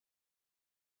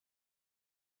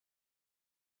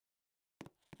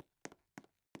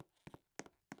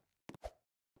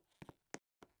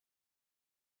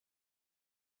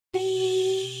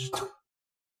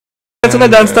dance and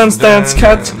I dance, dance, dance,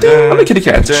 cat. I'm a kitty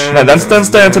cat. And I dance, dance,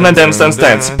 dance, and I dance, dance,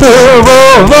 dance.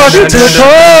 Provocative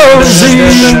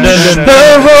posing.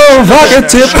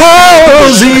 Provocative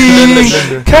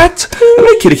posing. Cat. I'm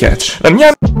a kitty cat. I'm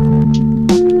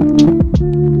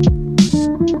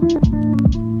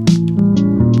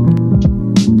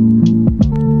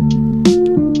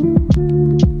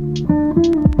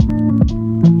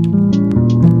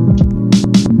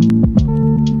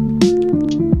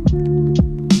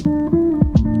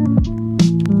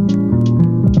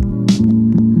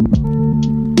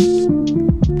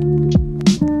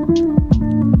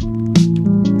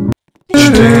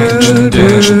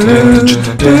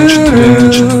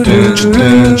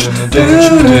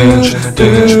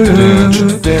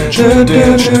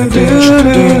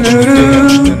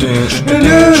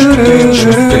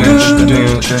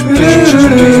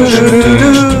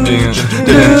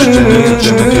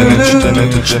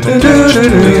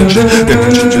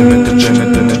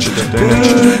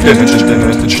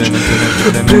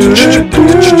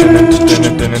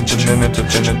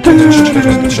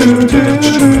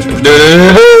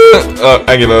Oh,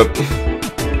 I give up.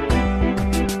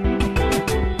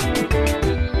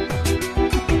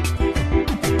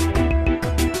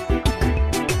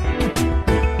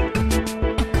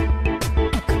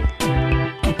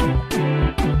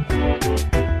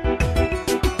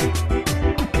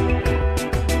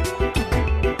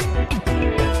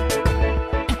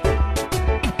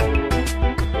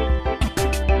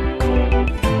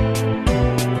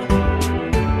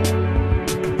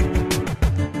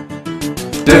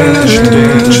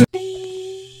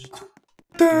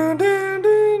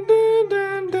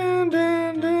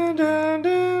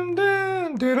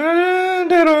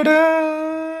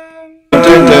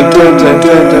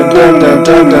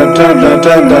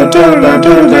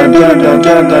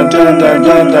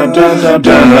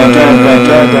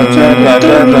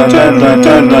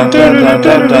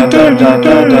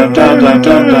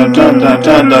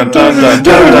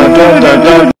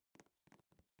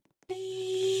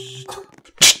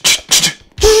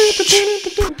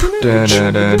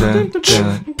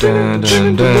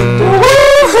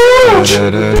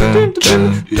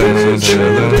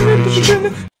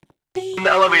 The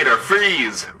elevator,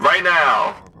 freeze, right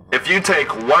now. If you take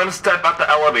one step out the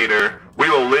elevator, we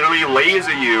will literally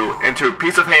laser you into a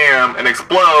piece of ham and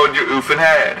explode your oofing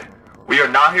head. We are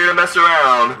not here to mess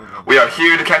around, we are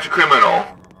here to catch a criminal.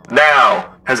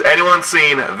 Now, has anyone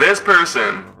seen this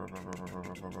person?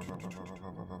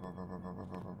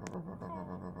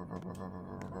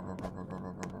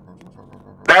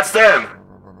 That's them!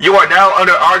 You are now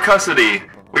under our custody.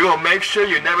 We will make sure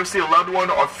you never see a loved one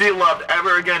or feel loved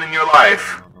ever again in your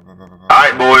life.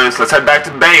 Alright boys, let's head back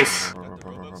to base.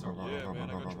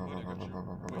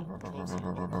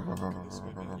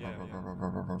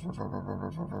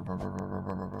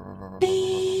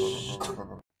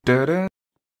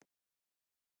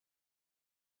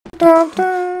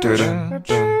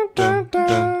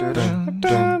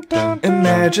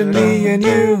 Imagine me and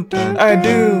you, I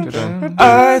do.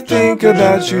 I think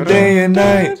about you day and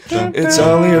night. It's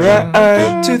only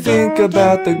right to think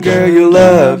about the girl you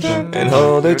love and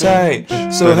hold her tight.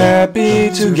 So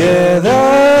happy together.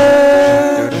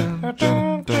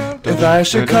 If I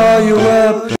should call you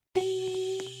up.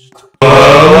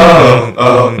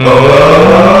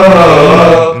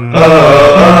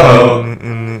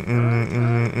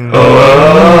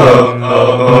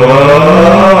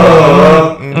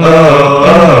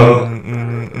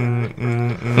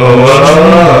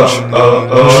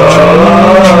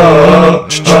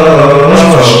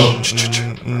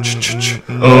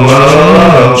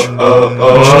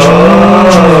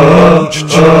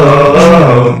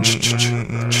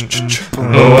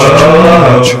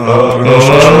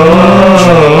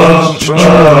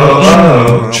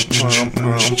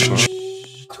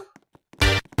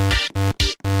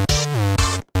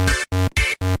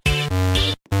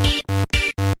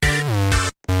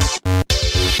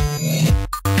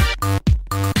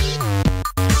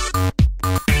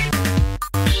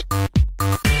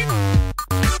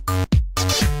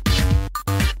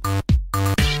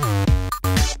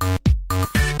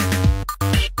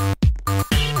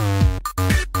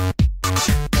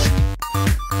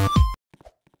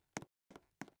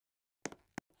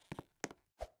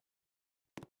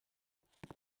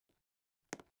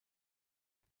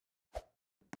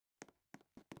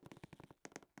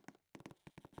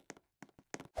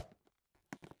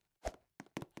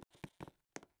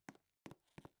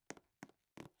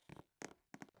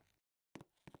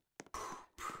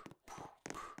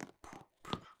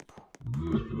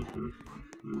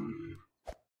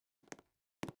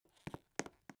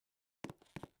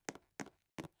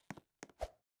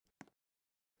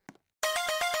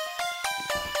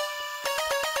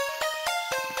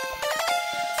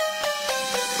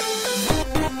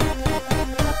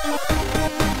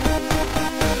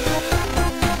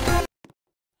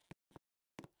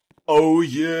 Oh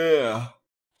yeah.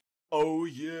 Oh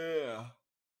yeah.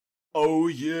 Oh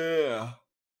yeah.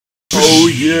 Oh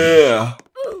yeah.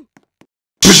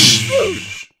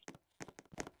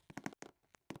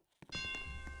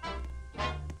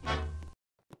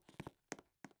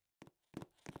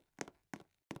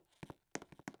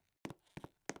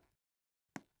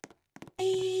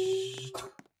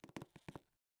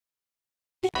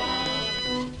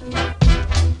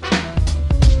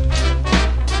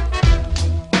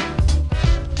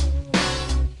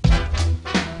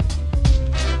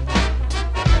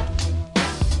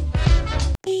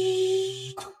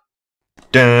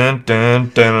 Dun, dun,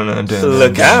 dun, dun, dun,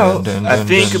 Look out, I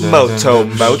think Moto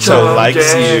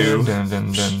likes you.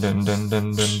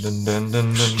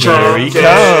 Here he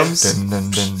comes.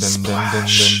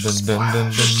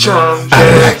 I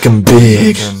like him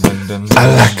big,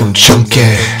 I like him chunky,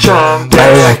 I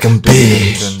like him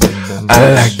big,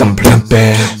 I like them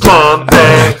plumpy,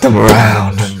 I like them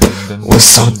round, with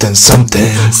something,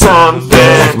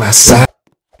 like my side.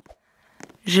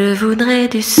 Je voudrais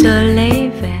du soleil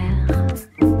vert,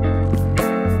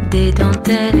 des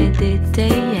dentelles et des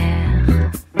théières,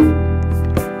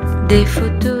 des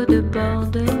photos de bord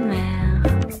de mer,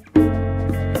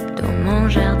 dans mon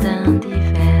jardin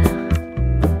d'hiver.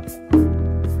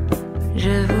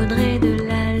 Je voudrais de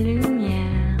la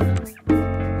lumière,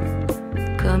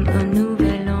 comme au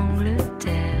Nouvelle-Angleterre.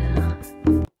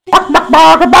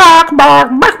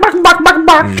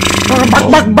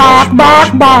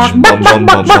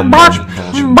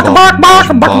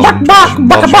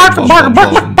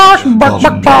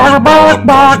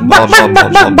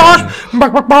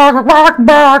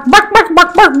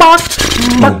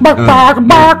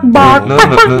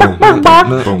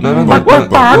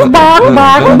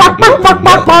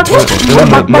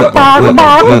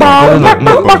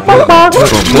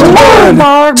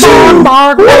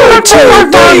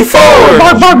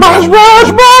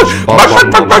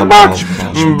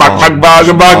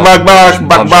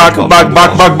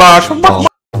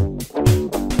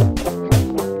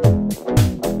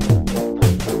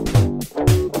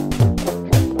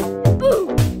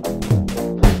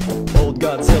 Old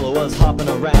Godzilla was hopping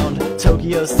around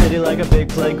Tokyo City like a big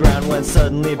playground, when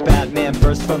suddenly Batman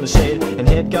burst from the shade and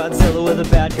hit Godzilla with a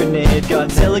bat grenade.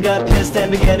 Godzilla got pissed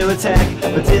and began to attack,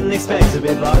 but didn't expect to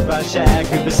be blocked by Shaq,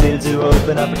 who proceeded to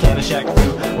open up a can of Shaq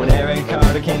Fu when Aaron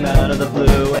Carter came out of the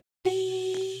blue.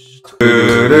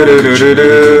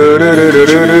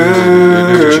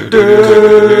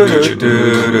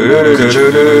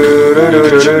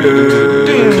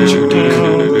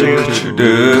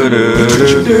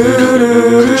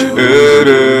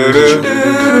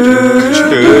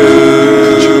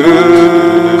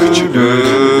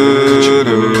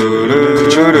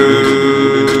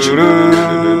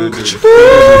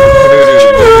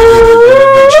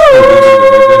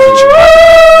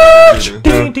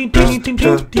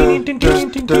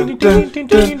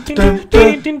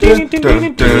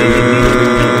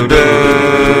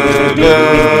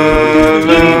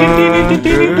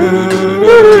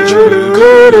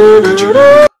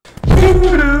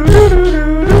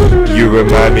 You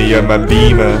remind me of my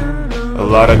Beamer, a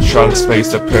lot of trunk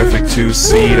space, a perfect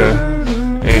two-seater,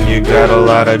 and you got a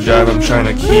lot of drive, I'm trying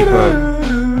to keep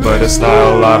up, but it's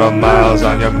not a lot of miles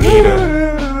on your meter.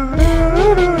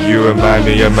 You remind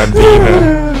me of my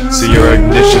Beamer, see your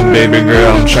ignition, baby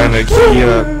girl, I'm trying to key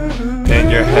up,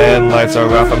 and your headlights are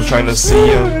off, I'm trying to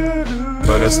see 'em,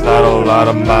 but it's not a lot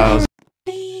of miles.